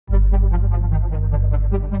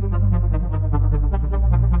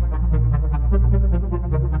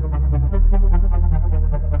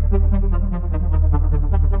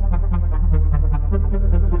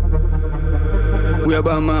a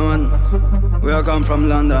Badman, where I come from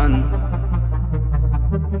London.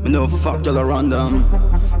 Me no fuck y'all around them.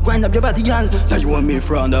 Grind up your body, y'all, now you want me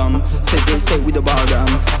from them. Say with the bar them.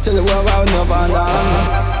 Tell you what about no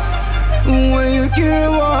bandam. When you care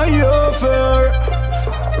what you fear,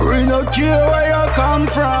 we no care where you come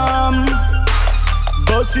from.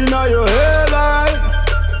 Busting out your head like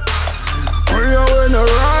we are in a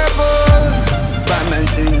rival. Badman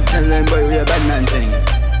ting, tell them boy we a Badman ting.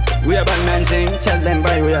 We a Badman ting, tell them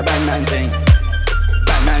boy we a Badman ting.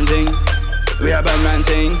 Badman ting, we a Badman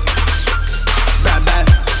ting. Bad bad.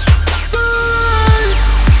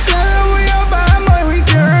 Tell them we a bad boy, we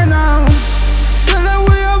care now. Tell them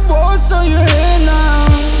we a boss on your head now.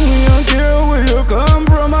 We don't care where you come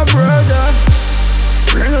from, my brother.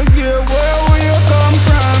 We don't care where you come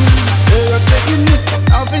from. They are saying this,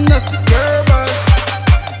 I think that's the girl, but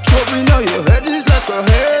trouble now your head is like a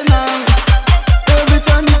hair now. Every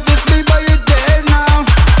time you diss me, but you're dead now.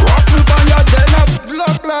 Rock me on your dead now,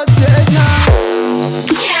 block like dead now.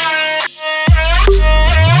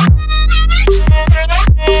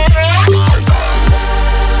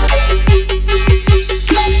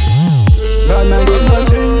 Badman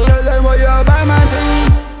ting, tell them what you're Badman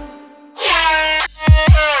ting.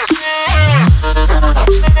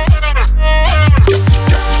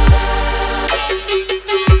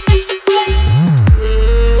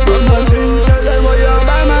 Badman ting, tell them what you're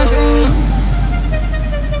Badman ting.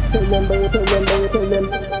 Tell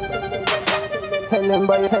them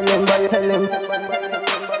what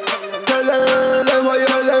you're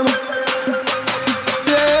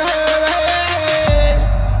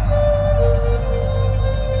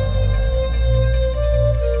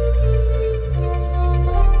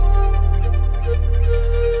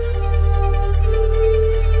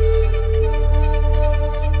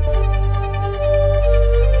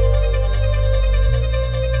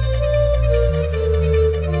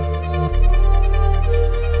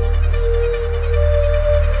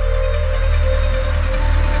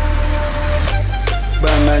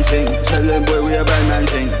Badman ting, tell them boy we a Badman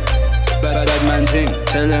ting. Badman ting,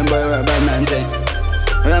 tell them boy we a Badman ting.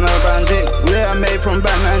 We a Badman ting, we are made from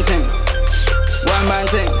Badman ting. One man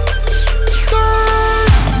ting.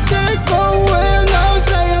 Take away now,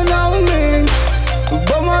 say you know me.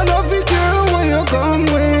 But man don't care where you come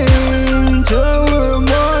with. Tell me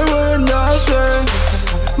more when I say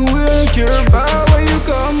we ain't care about where you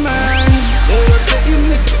come man. They don't say you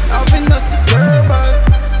miss it, I think that's the girl, but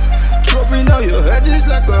trouble now your head is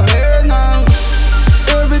like a hair now.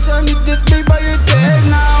 Every time you diss me, but you're dead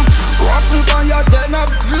now. Ruffle on your dead now,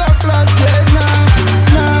 block like dead now.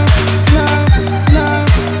 Now, now, now, now,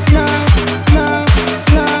 now, now, now, now, now,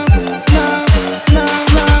 now, now,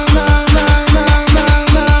 now, now, now, now, now, now,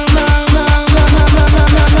 now,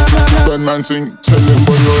 now, now, Badman ting, tell them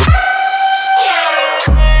boy you're